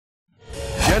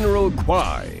General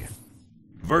Kwai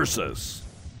versus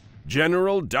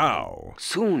General Dao.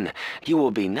 Soon, you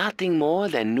will be nothing more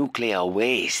than nuclear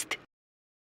waste.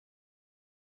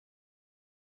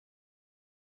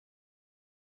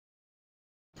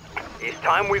 It's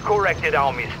time we corrected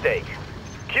our mistake.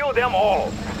 Kill them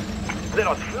all. Let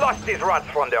us flush these rats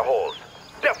from their holes.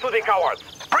 Death to the cowards.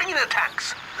 Bring in the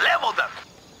tanks. Level them.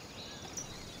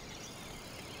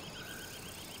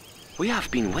 We have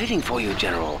been waiting for you,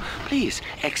 General. Please,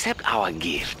 accept our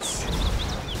gifts.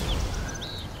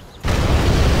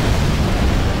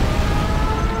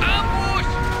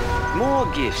 Ambush! More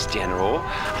gifts, General.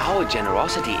 Our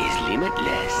generosity is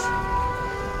limitless.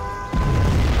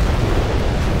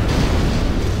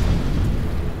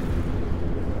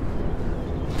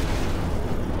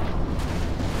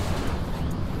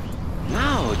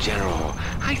 Now, General,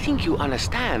 I think you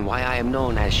understand why I am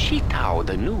known as Shitao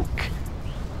the Nuke.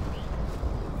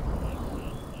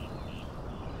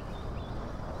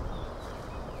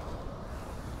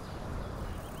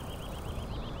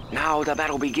 Now the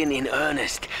battle begin in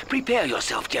earnest. Prepare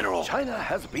yourself, General. China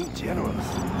has been generous.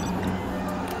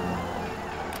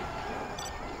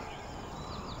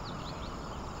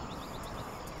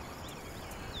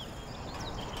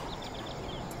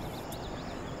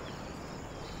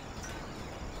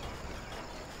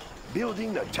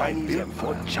 Building the Chinese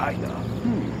Empire for China.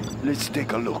 Let's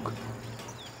take a look.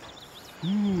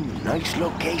 Nice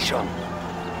location.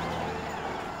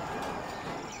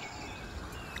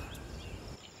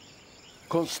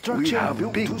 Construction. We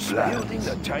have big plans. Building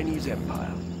the Chinese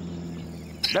Empire.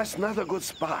 That's not a good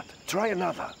spot. Try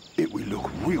another. It will look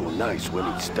real nice when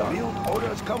it's done. Build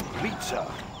orders complete, sir.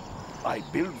 I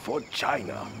build for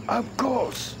China. Of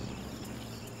course.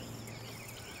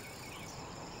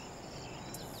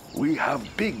 We have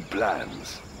big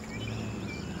plans.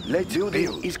 Let's build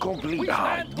is complete.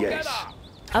 Yes.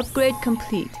 Upgrade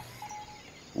complete.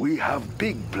 We have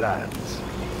big plans.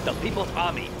 The People's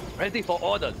Army, ready for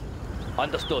orders.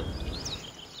 Understood.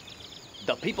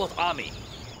 The People's Army.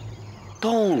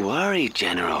 Don't worry,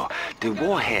 General. The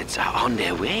warheads are on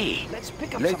their way. Let's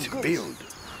build.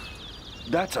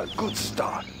 That's a good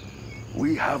start.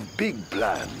 We have big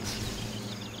plans.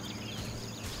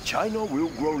 China will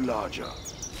grow larger.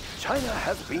 China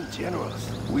has been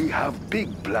generous. We have big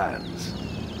plans.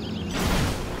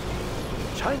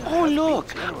 China Oh,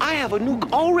 look! I have a nuke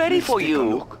all ready for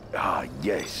you.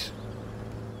 Yes.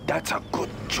 That's a good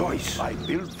choice. I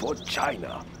built for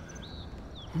China.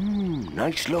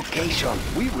 Nice location.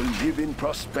 We will live in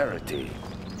prosperity.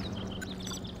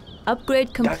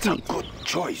 Upgrade complete. That's a good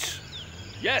choice.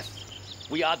 Yes,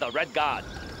 we are the Red Guard.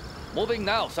 Moving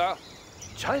now, sir.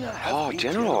 China has Oh, been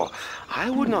General, generous. I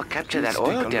would not capture that Let's take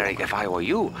oil a derrick look. if I were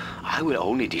you. I will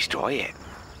only destroy it.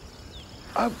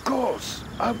 Of course,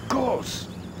 of course.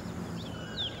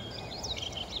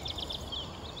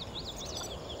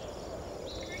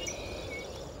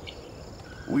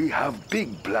 We have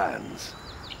big plans.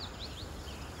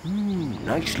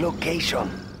 Nice location.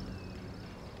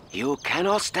 You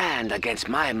cannot stand against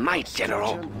my might,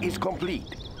 General. Construction is complete.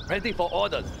 Ready for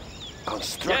orders.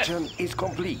 Construction is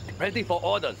complete. Ready for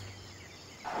orders.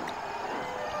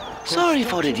 Sorry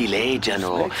for the delay,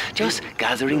 General. Just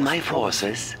gathering my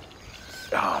forces.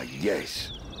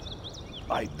 Yes.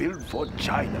 I build for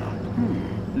China.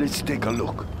 Let's take a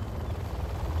look.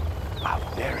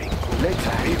 Very good.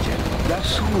 Let's build. That's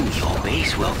Soon your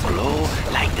base will glow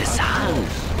like the sun.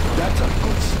 That's a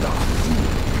good start.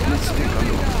 Let's take a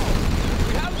look.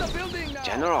 We have the building now.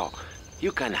 General,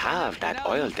 you can have that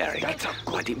oil derrick, That's a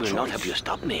good but it will not choice. help you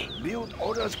stop me. Build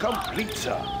orders complete,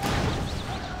 sir.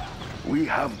 We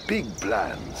have big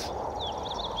plans.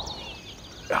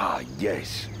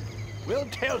 Yes. We'll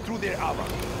tear through their armor.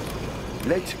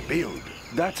 Let's build.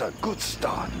 That's a good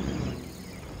start.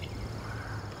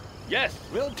 Yes,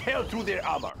 We'll tear through their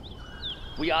armor.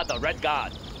 we are the Red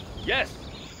Guard. Yes,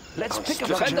 Let's pick up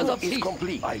Construction Defenders of is peace.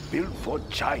 complete. I build for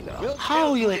China. We'll How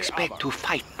tear you through their expect armor. to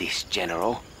fight this,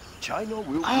 General? China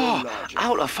will grow Oh, larger.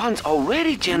 out of funds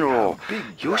already, General. big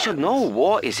You should plans. know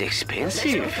war is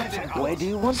expensive. Where do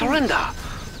you want Surrender.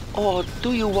 Or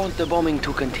do you want the bombing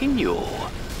to continue? We'll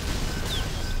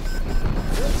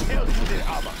tear through their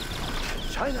armor.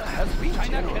 China has been China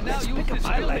generous. can now Let's use pick up this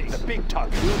I like building. the big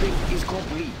talk. Building is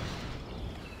complete.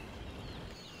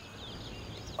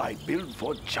 I build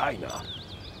for China.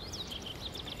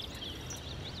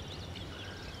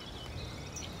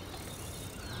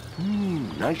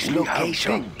 Nice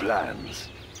location. Big plans.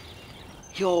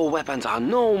 Your weapons are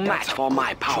no match That's a for my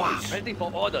good power. choice. ready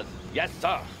for orders. Yes,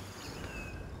 sir.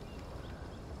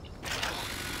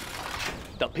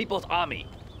 The People's Army.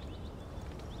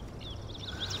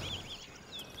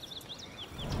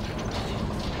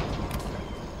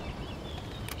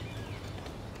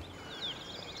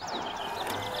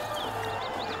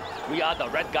 We are the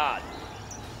Red Guard.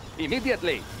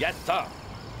 Immediately, yes, sir.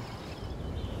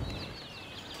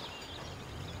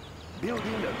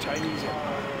 Building the Chinese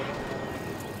Empire.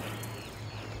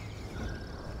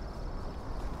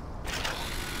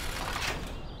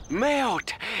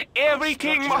 Melt!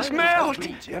 Everything must melt!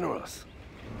 Be generous.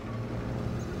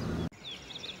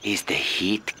 Is the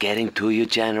heat getting to you,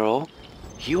 General?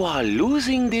 You are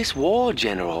losing this war,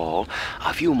 General.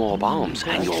 A few more bombs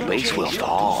and your base will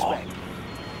fall.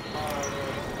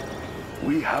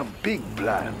 We have big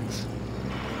plans.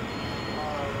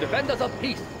 Defenders of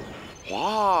peace.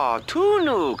 Wow, 2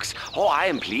 nukes. Oh, I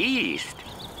am pleased.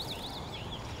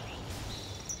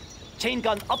 Chain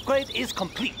gun upgrade is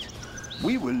complete.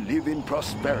 We will live in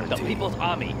prosperity. The People's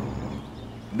Army.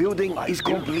 Building is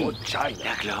complete. The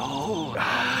China. glow.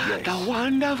 Yes. The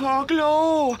wonderful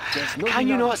glow. There's no Can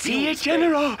you enough not see build it, space.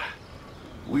 General?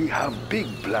 We have big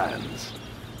plans.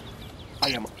 I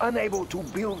am unable to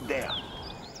build there.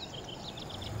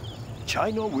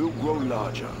 China will grow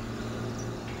larger.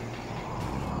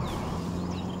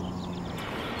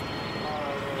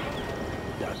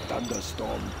 The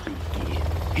thunderstorm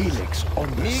begins. Helix on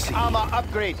the sea.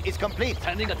 upgrade is complete.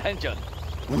 Standing attention.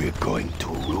 We're going to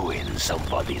ruin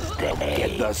somebody's day.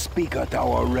 Get the speaker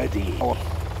tower ready.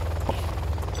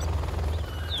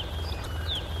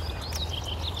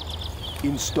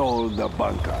 Install the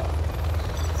bunker.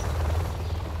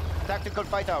 Tactical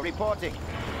fighter reporting.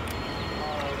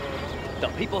 The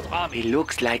People's Army. It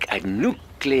looks like a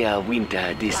nuclear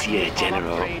winter this year,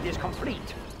 General. Upgrade is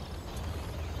complete.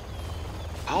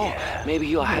 Oh, maybe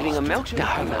you're having a Have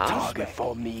meltdown a now. target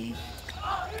for me.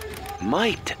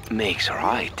 Might makes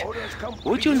right.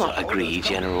 Would you not agree,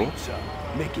 General?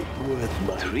 Make it worth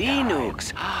my 3 time.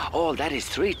 nukes. Oh, that is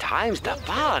 3 times the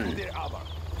fun.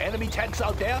 Enemy tanks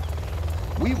out there.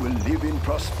 We will live in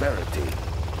prosperity.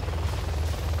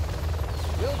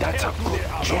 That's a good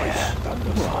choice.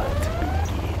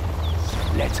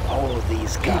 Let's hold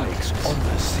these guys on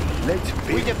the sea. Let's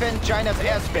We build. defend China's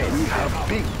airspace. We have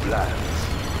big plans.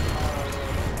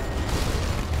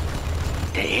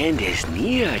 The end is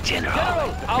near, General.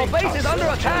 General, our base is under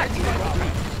attack.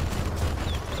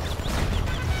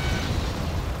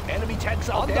 Enemy tanks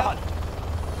out there.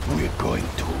 We're going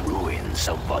to ruin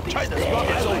somebody's China's day.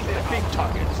 rockets on the big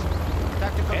targets.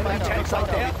 Tactical Enemy fighter tanks out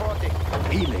there. reporting.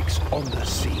 Helix on the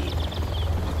sea.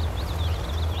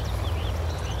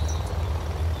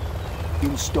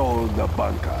 Install the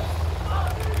bunker.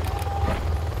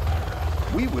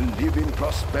 We will live in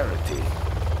prosperity.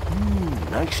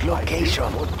 Nice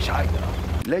location for China.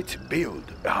 Let's build.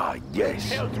 Ah,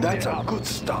 yes. That's a good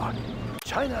start.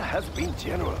 China has been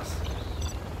generous.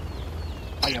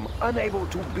 I am unable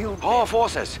to build. All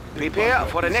forces, prepare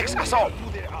for the next assault.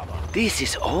 This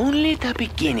is only the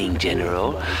beginning,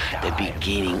 General. The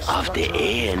beginning of the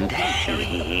end.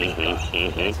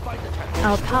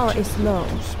 Our power is low.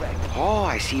 Oh,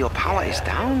 I see your power is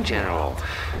down, General.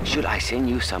 Should I send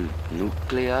you some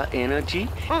nuclear energy?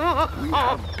 We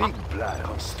have big plans.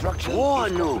 Construction 4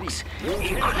 is nukes.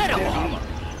 complete. Incredible.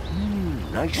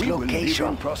 Nice we location.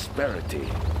 Will live in prosperity.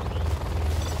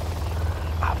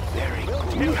 Very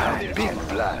good. We have big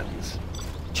plans.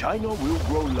 China will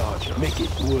grow larger. Make it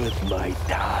worth my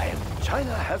time.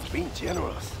 China has been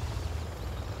generous.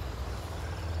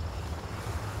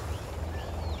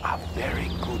 A very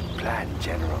good plan,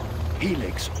 General.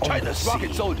 Helix on China's the rocket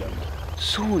sea. soldier.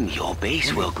 Soon your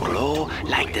base will glow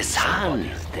like the sun.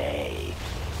 Day.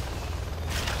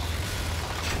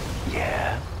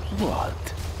 Yeah?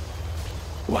 What?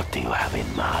 What do you have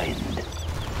in mind?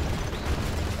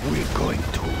 We're going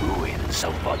to ruin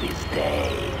somebody's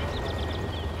day.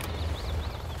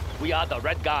 We are the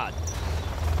Red Guard.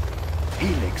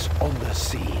 Helix on the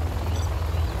scene.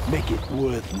 Make it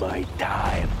worth my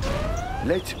time.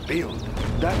 Let's build.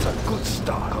 That's a good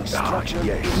start. Construction.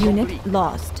 Yes. Unit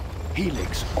lost.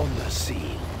 Helix on the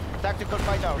scene. Tactical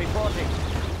fighter reporting.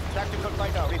 Tactical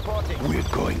fighter reporting. We're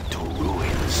going to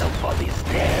ruin somebody's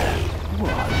day.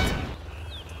 What?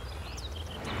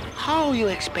 How you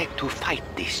expect to fight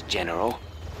this, General?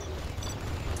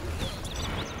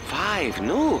 5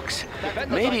 nukes.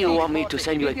 Maybe you want me to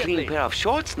send you a clean pair of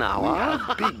shorts now, We huh?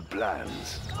 have big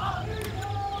plans.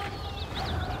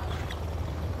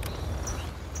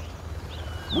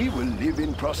 We will live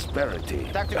in prosperity.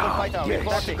 Tactical fighter yes.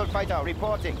 reporting. Tactical fighter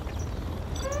reporting.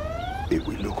 It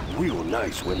will look real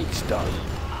nice when it's done.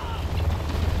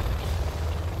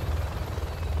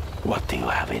 What do you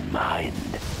have in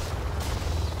mind?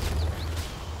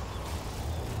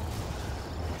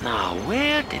 Now,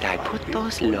 where did I put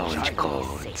those launch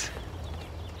codes?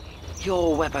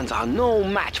 Your weapons are no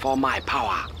match for my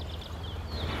power.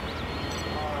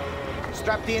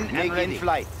 Strapped in and ready. In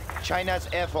flight. China's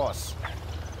Air Force.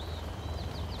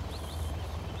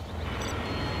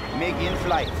 MiG in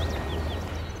flight.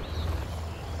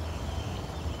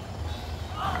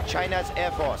 China's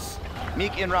Air Force.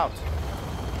 MiG en route.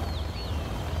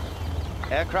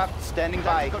 Aircraft standing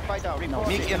by.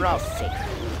 MiG en route.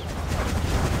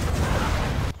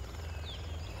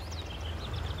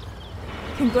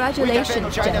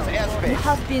 Congratulations, China's General. airspace. You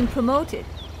have been promoted.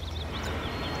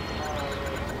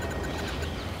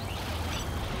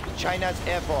 China's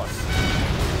Air Force.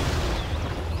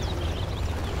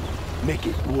 Make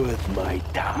it worth my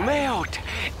time. Melt!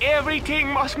 Everything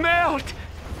must melt!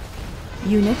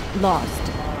 Unit lost.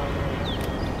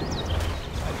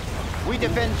 We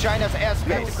defend China's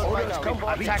airspace. Orders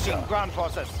complete, Attacking sir. ground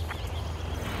forces.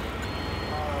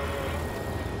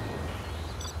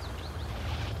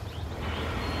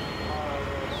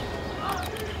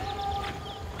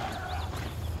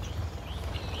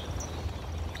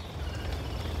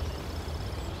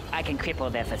 I can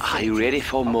cripple their facilities. Are you ready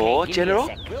for Okay, more, give me a General?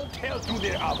 sec. We'll tear through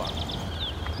their armor.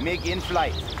 MiG in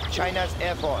flight. China's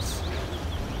Air Force.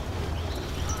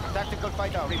 Tactical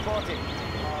fighter reporting.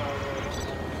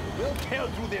 We'll tear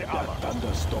through their armor. The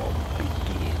thunderstorm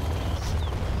begins.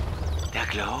 The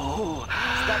glow!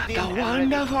 Strapped in The and ready.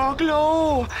 wonderful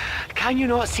glow! Can you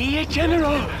not see it,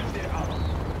 General? Their armor.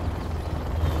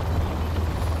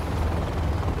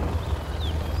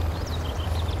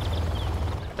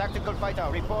 Tactical fighter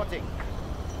reporting.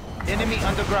 Enemy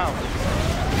underground.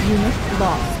 Unit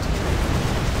lost.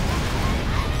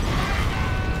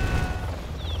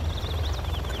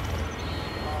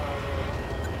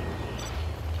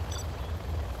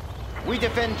 We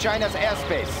defend China's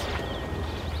airspace.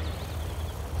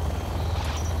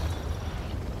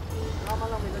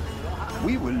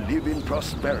 We will live in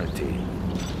prosperity.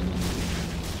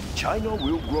 China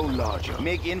will grow larger.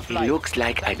 MiG in It flight. looks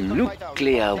like a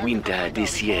nuclear winter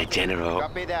this year, General.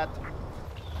 Copy that.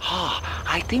 Ah,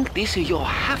 I think this is your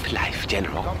half-life,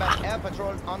 General. Combat air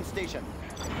patrol on station.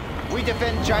 We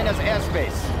defend China's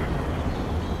airspace.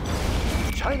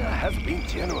 China has been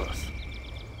generous.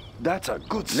 That's a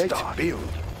good start. Let's build.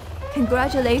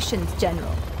 Congratulations,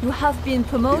 General. You have been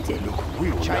promoted. It will look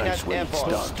real China's nice when Air it's Force.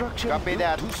 done. Construction Copy built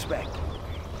that. to spec.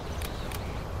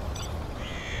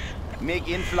 MiG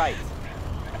in flight.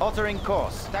 Altering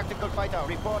course. Tactical fighter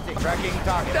reporting. Tracking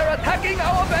target. They're attacking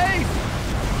our base!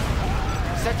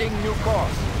 Setting new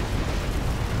course.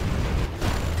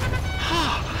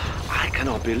 I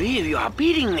cannot believe you are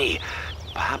beating me.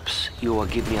 Perhaps you will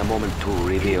give me a moment to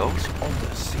reveal. On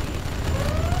the sea.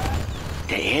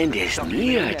 The end is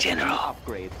near, General.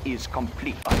 Upgrade is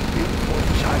complete. I built for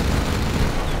China.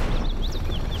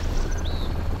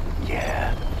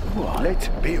 Yeah. What? Let's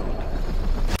build.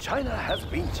 China has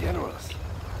been generous.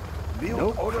 Build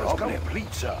no orders problem.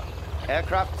 Complete, sir.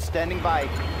 Aircraft standing by.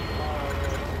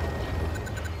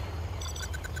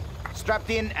 Strapped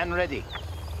in and ready.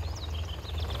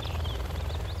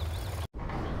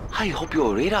 I hope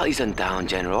your radar isn't down,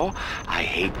 General. I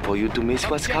hate for you to miss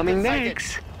what's coming Objective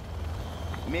next.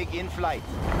 MiG in flight.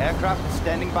 Aircraft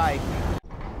standing by.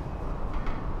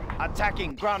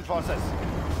 Attacking ground forces.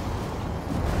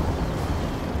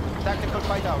 Tactical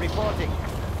fighter reporting.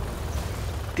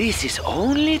 This is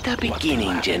only the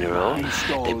beginning, General.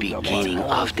 The beginning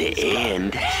of the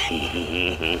end.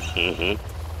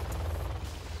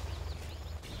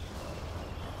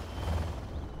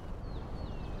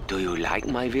 Do you like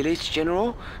my village,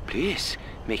 General? Please,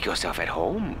 make yourself at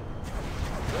home.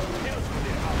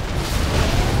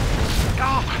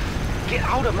 Oh, get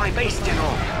out of my base,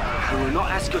 General. I will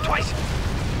not ask you twice.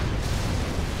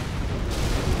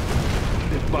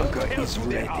 The bunker is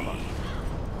ready.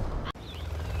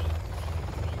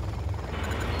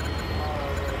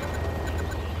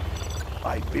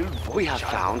 I built for We have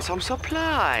China. found some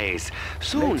supplies.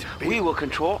 Soon, Let's build. we will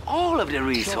control all of the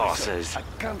resources. Sorry,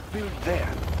 sir. I can't build there.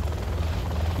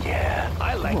 Yeah,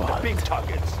 I like the big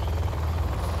targets.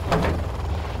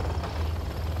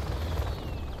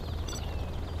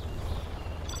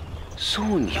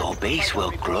 Soon, your base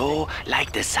will glow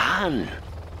like the sun.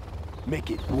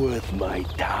 Make it worth my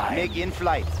time. MiG in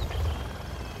flight.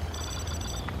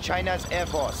 China's Air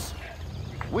Force.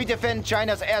 We defend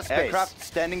China's airspace. Aircraft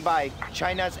standing by.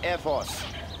 China's Air Force.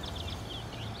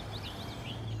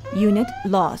 Unit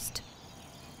lost.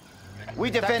 We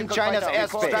defend China's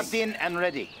airspace. Strapped in and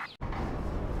ready.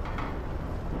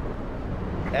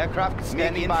 Aircraft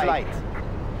standing by. Flight.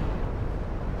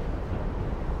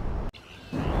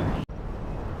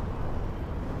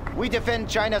 We defend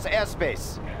China's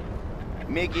airspace.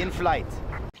 MiG in flight.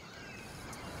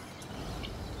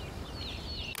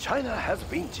 China has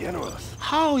been generous.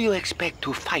 How you expect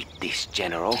to fight this,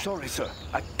 General? Sorry, sir.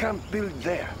 I can't build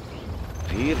there.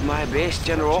 Leave my base,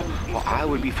 General, or I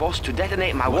will be forced to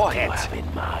detonate my warheads. Have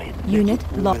in mind. Unit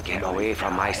lost. Get away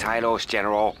from my silos,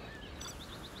 General.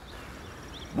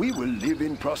 We will live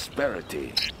in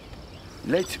prosperity.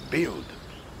 Let's build.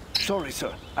 Sorry,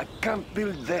 sir. I can't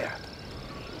build there.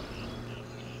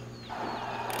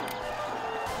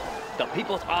 The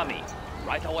People's Army,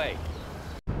 right away.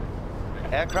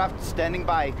 Aircraft standing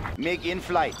by. Make in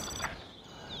flight.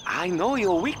 I know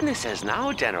your weaknesses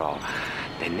now, General.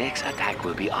 The next attack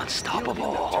will be Building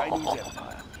unstoppable. the Chinese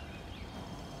Empire.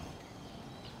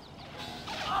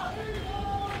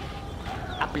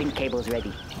 Uplink cables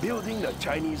ready. Building the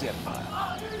Chinese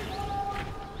Empire.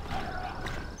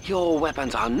 Your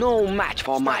weapons are no match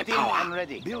for my Strapped in and power.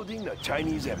 ready. Building the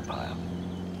Chinese Empire.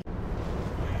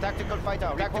 Tactical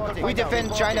fighter. We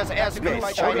defend China's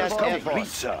airspace. China's air Complete, force.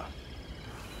 sir.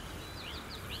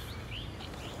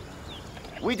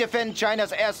 We defend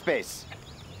China's airspace.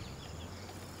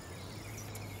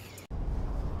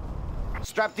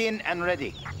 Strapped in and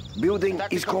ready. Building is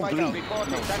Tactical fighter complete.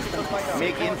 reporting. Tactical fighter.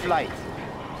 Make in flight.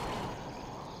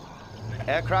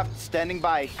 Aircraft standing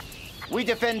by. We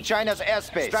defend China's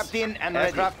airspace. Strapped in and ready.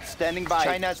 Aircraft standing by.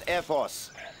 China's air force.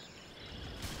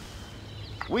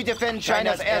 We defend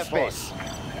China's airspace.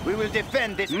 We will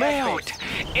defend this Melt!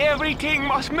 airspace. Everything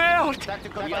must melt!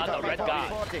 Tactical We are fighter the red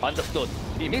guard. reporting. Understood.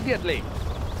 Immediately.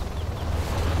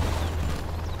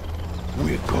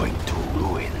 We're going to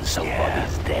ruin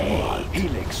somebody's day.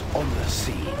 Helix on the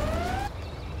scene.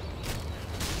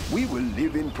 We will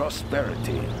live in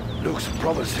prosperity. Looks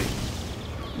promising.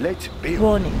 Let's build.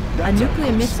 Warning, a That's nuclear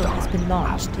good missile start. has been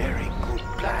launched. A very good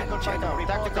plan, General.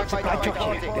 Tactical fighter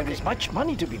reporting. There is much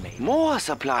money to be made. More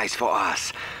supplies for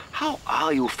us. How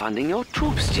are you funding your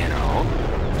troops, General?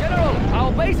 General,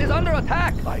 our base is under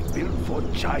attack. I built for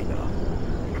China.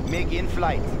 Make in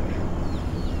flight.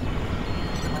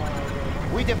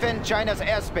 We defend China's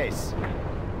airspace.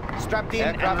 Strapped in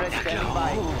and ready. Standing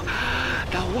by. Oh,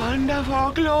 the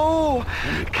wonderful glow!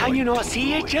 Can you not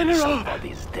see it, General?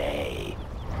 Somebody's day.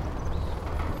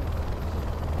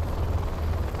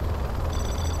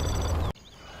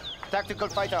 Tactical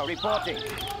fighter reporting.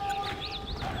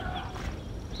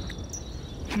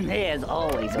 There's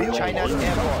always a Build way. China's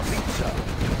air force. complete, sir.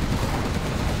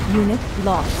 Unit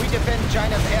lost. We defend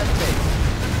China's airspace.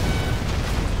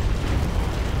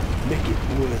 Make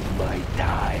it worth my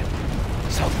time.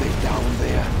 Something down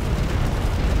there.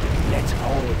 Let's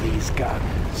hold these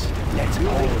guns. Let's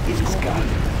hold these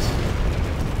guns.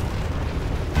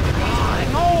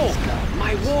 No!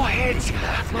 My warheads!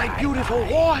 My beautiful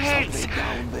warheads! Something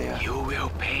down there. You will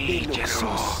They pay, look so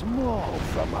General. small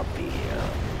from up here.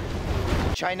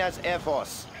 China's air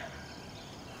force.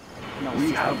 No We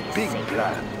system have is big safe.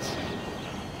 plans.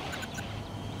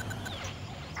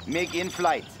 Make in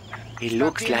flight. It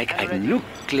looks like a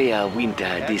nuclear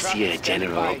winter this Aircraft year, standing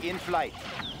General. by. In flight.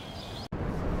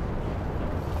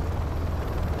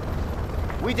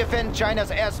 We defend China's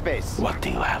airspace. What do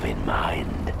you have in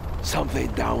mind? Something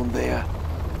down there?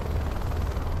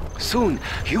 Soon,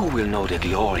 you will know the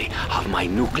glory of my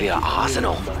nuclear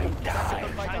arsenal. My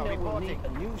time. China will need a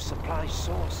new supply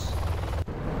source.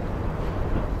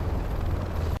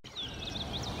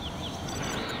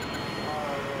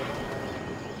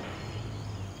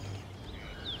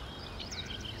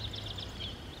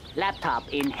 Laptop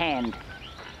in hand.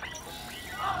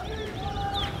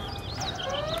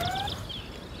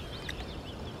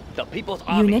 The People's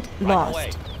Army, Unit right lost.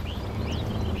 away.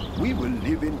 We will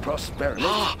live in prosperity.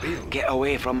 Get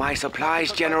away from my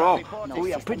supplies, General.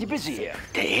 We are pretty busy here.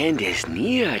 The end is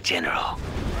near, General.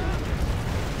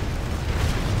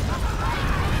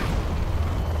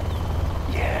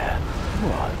 Yeah.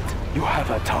 What? You have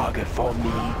a target for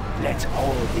me? Let's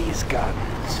hold these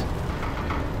guns.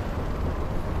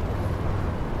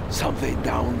 Something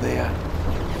down there?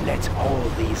 Let's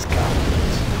hold these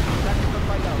guns.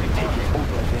 Take it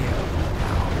over there.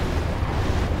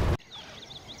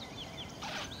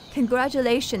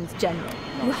 Congratulations, General.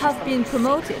 You have been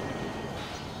promoted.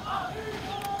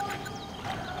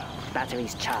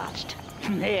 Batteries charged.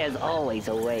 There's always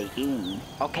a way in.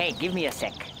 Okay, give me a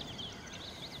sec.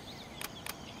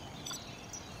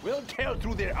 We'll tear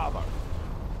through their armor.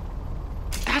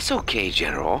 That's okay,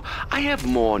 General. I have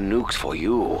more nukes for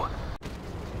you.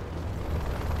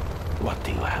 What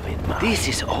do you have in mind? This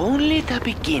is only the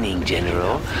beginning,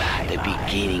 General. The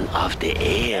beginning of the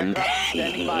end.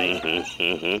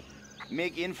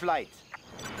 Make in flight.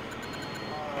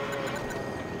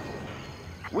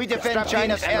 We defend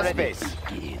China's airspace.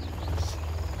 Begins.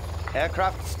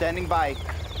 Aircraft standing by.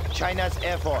 China's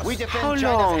Air Force. We defend How China's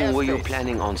long airspace. were you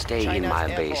planning on staying in my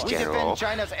China's Air base, Force. We General? defend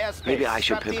China's airspace. Maybe I should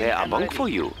Strapped in prepare a and bunk ready. for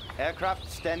you.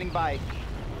 Aircraft standing by.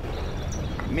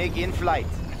 MiG in flight.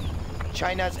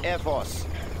 China's Air Force.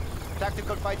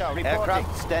 Tactical fighter reporting.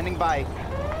 Aircraft standing by.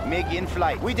 MiG in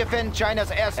flight. We defend China's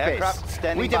airspace. Aircraft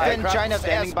standing by. We defend China's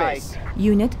airspace.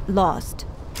 Unit lost.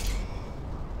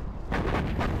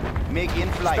 MiG in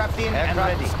flight. Strapped in and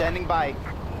ready. Standing by.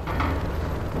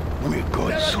 We're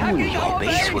going Soon your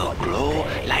base will glow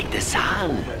like the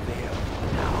sun.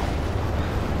 Now,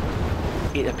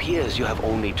 it appears you have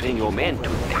only trained your men to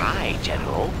die,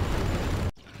 General.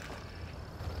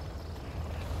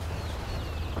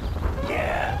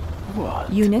 Yeah.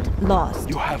 What? Unit lost.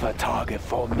 You have a target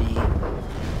for me?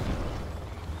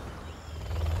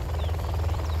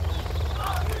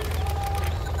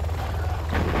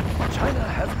 China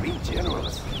has been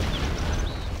generous.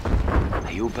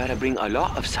 You better bring a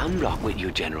lot of sunblock with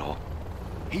you, General.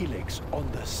 Helix on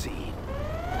the scene.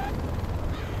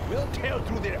 We'll tear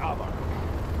through their armor.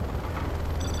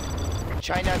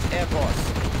 China's Air Force.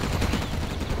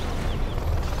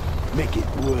 Make it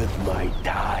worth my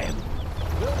time.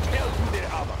 We'll tear through their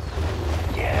armor.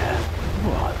 Yeah.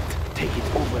 What? Take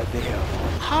it over there.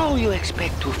 How you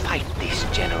expect to fight this,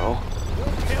 General? We'll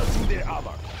tear through their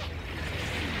armor.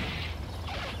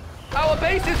 Our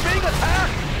base is being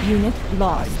attacked! Unit I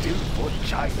lost. still for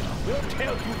China. We'll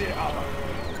tear through their armor.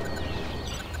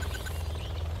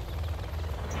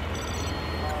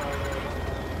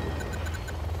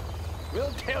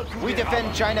 We'll tear through We their defend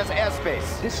armor. China's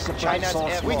airspace. This supply China's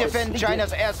source air. We was defend legal.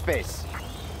 China's airspace.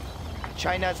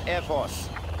 China's Air Force.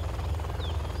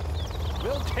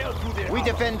 We'll tear through their We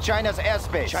armor. defend China's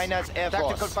airspace. China's Air Force.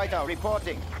 Tactical fighter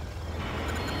reporting.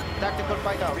 Tactical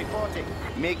fighter reporting.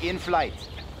 MiG in flight.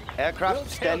 Aircraft We'll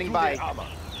tear standing through by. their armor.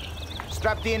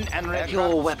 Strapped in and ready.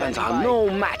 Your weapons are no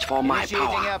match for my Initiating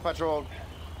power. air patrol.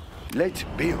 Let's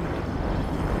build.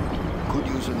 Could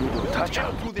use a little We'll touch tear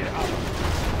up. through their armor.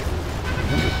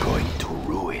 We're going to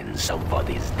ruin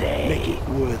somebody's day. Make it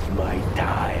worth my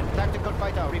time. Tactical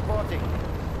fighter reporting.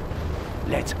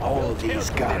 Let's haul tear these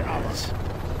through their guns.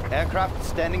 Aircraft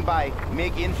standing by.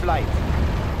 MiG in flight.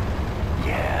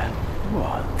 Yeah.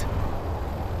 What?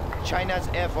 China's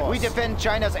Air Force. We defend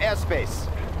China's airspace.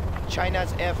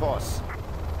 China's Air Force.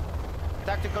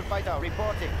 Tactical fighter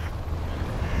reporting.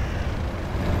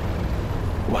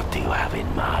 What do you have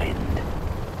in mind?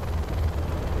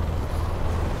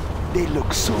 They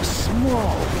look so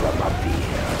small from up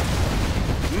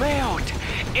here. Melt!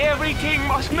 Everything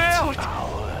must melt!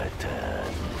 Our turn.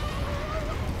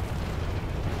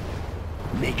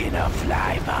 Making a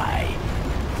flyby.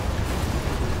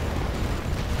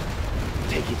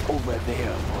 Take it over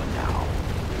there for now.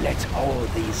 Let's haul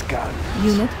these guns.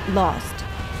 Unit lost.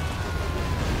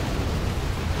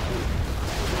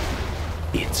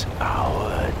 It's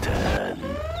our turn.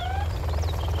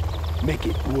 Make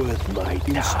it worth my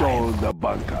time. Install the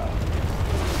bunker.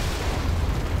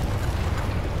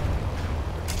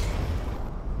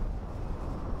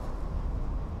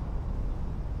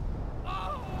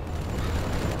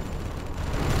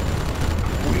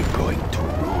 We're going to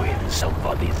ruin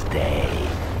somebody's day.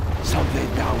 Something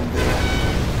down there.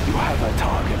 You have a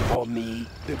target for me.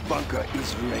 The bunker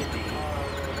is ready.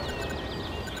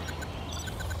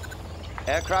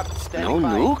 Aircraft No standing by.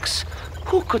 nukes?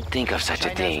 Who could think of such a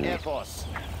China's thing? Air Force.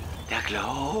 The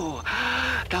glow!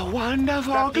 The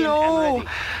wonderful Strapped in and glow! ready.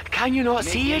 Can you not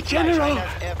see MiG in it, flight. General?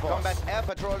 China's Air Force. Combat air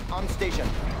patrol on station.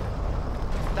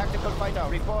 Tactical fighter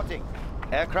reporting.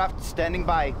 Aircraft standing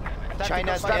by.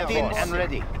 China's strapped in and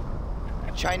ready.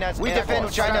 China's We Air defend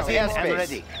Force. China's Strapped in airspace. and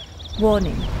ready.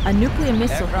 Warning, a nuclear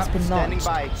missile has Aircraft been standing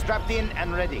launched. by. Strapped in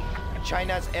and ready.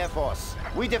 China's Air Force.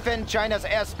 We defend China's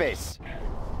airspace.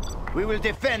 We will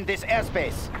defend this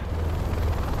airspace.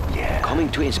 Yeah. Coming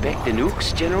to inspect the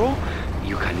nukes, General?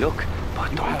 You can look,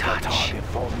 but You don't have a touch. target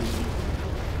for me.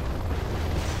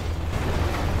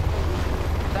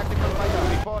 Tactical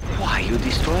fighter reporting. Why you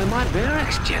destroy my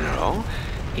barracks, General?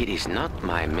 It is not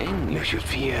my men you should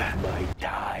fear. My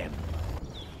time.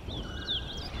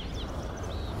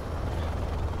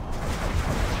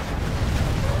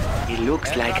 It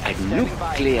looks like a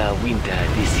nuclear winter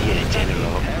this year,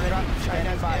 General. Aircraft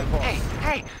China's Air Force.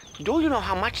 Hey, do you know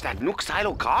how much that nuke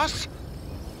silo costs?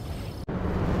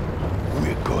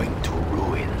 We're going to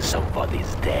ruin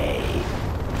somebody's day.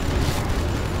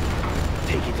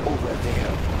 Take it over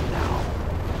there for now.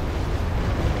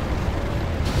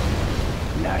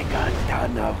 Like a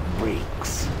ton of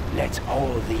bricks. Let's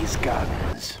haul these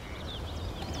guns.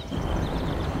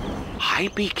 Hey,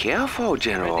 be careful,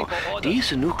 General. Ready for order.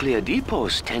 These nuclear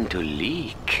depots tend to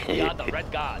leak. We are the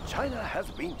Red Guard. China has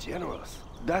been generous.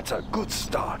 That's a good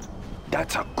start.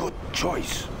 That's a good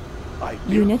choice. I built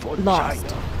Unit for lost.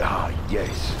 China. Ah,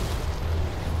 yes.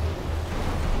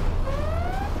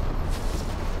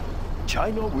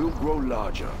 China will grow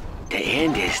larger. The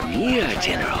end is near,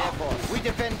 General. We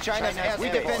defend China's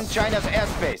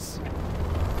airspace.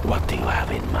 What do you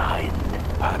have in mind?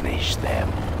 Punish them.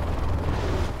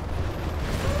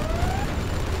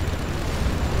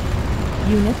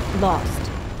 Unit lost.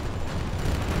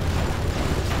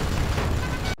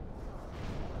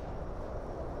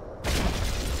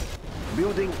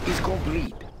 Building is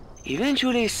complete.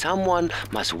 Eventually, someone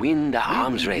must win the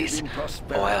arms race.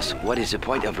 Or else, what is the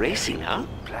point of racing, huh?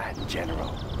 Plan,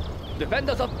 General.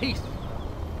 Defenders of peace,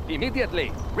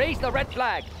 immediately raise the red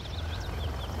flag.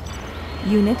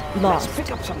 Unit Let's lost.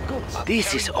 pick up some goods.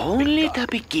 This is only the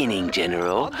beginning,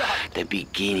 General. The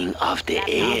beginning of the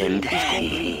end.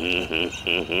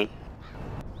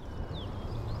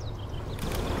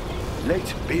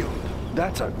 Let's build.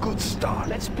 That's a good start.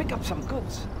 Let's pick up some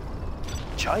goods.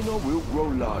 China will grow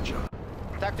larger.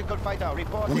 Tactical fighter,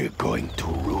 report. We're going to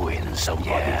ruin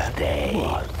somebody's day.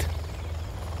 What?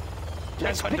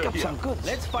 Let's pick up some goods.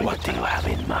 Let's fight. What do you have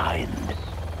in mind?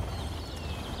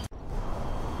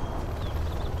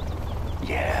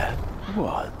 Yeah,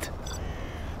 what?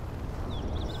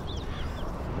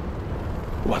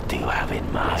 What do you have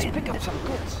in Let's mind? pick up some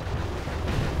goods.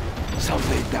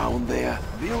 Something down there.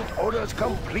 Build orders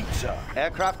complete, sir.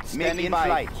 Aircraft standing in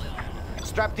flight.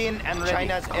 Strapped in and ready.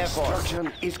 China's Air Force.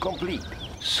 Construction is complete.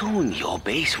 Soon your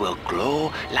base will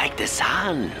glow like the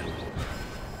sun.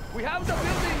 We have the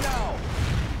building now.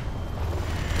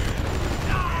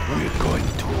 We're going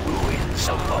to ruin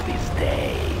somebody's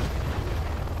day.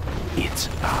 It's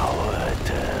our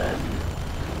turn.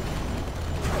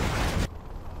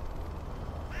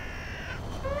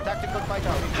 Tactical fighter,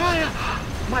 report.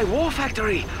 Hi, my war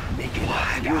factory. What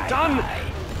have you done?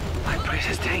 My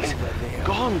precious tanks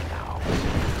gone.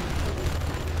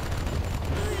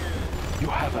 You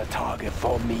have a target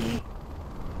for me.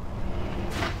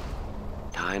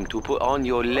 Time to put on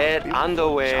your lead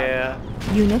underwear.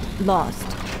 Unit lost.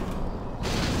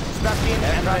 Strapped in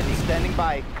and ready. Standing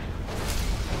by.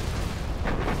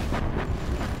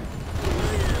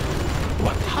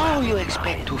 How you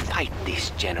expect to fight this,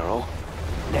 General?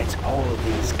 Let's hold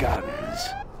these guns.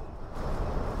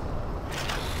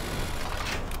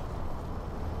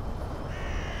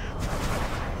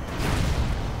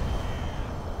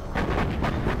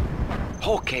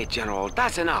 Okay, General,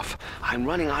 that's enough. I'm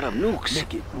running out of nukes.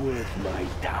 Make it worth my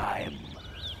time.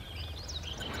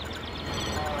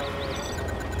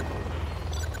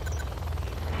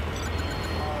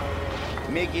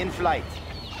 MiG in flight.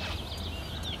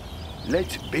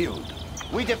 Let's build.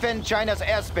 We defend China's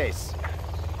airspace.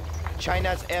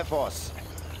 China's Air Force.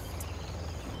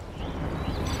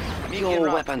 MiG en Your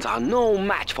route. weapons are no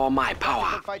match for my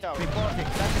power. Tactical fighter reporting.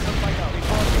 Tactical fighter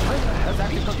reporting.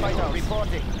 Tactical fighter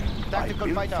reporting. Tactical I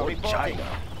built fighter for reporting.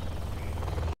 China.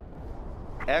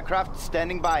 Aircraft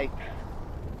standing by.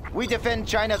 We defend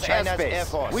China's airspace. Air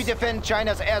Force. We defend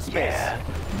China's airspace. Yeah.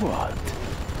 What?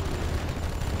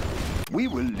 We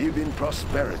will live in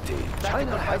prosperity.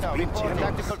 China Tactical has fighter been reporting.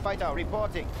 generous. Tactical fighter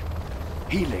reporting.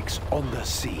 Helix on the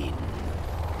scene.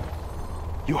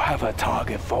 You have a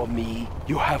target for me.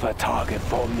 You have a target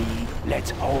for me.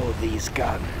 Let's hold these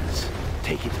guns.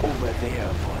 Take it over there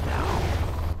for now.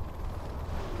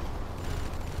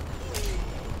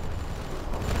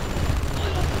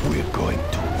 We're going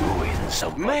to ruin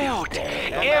somebody's Melt!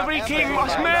 day. Everything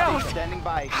must melt! Standing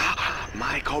by.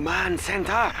 My command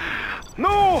center!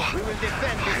 No! We will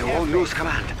defend this I won't airspace. lose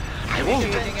command. I won't.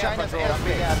 Defending China's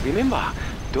airspace. Remember,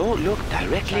 don't look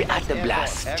directly at the Air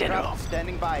blast, Force. General. Aircraft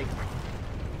standing by.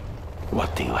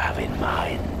 What do you have in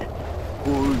mind?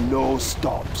 Pull no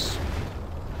stops.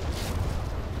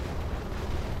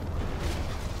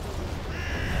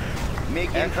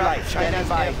 MiG in flight. China's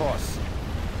Air Force.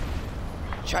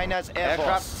 China's Air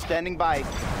Force standing by.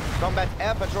 Combat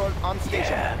Air Patrol on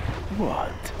station. Yeah.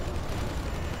 What?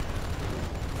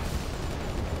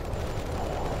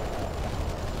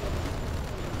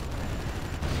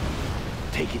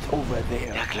 Take it over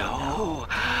there. The glow!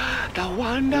 The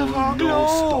wonderful No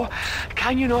glow! stops.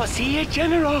 Can you not see it,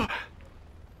 General?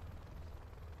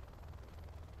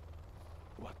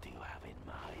 What do you have in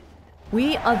mind?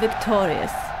 We are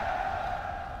victorious.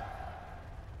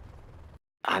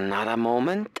 Another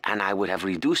moment, and I would have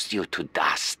reduced you to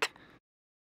dust.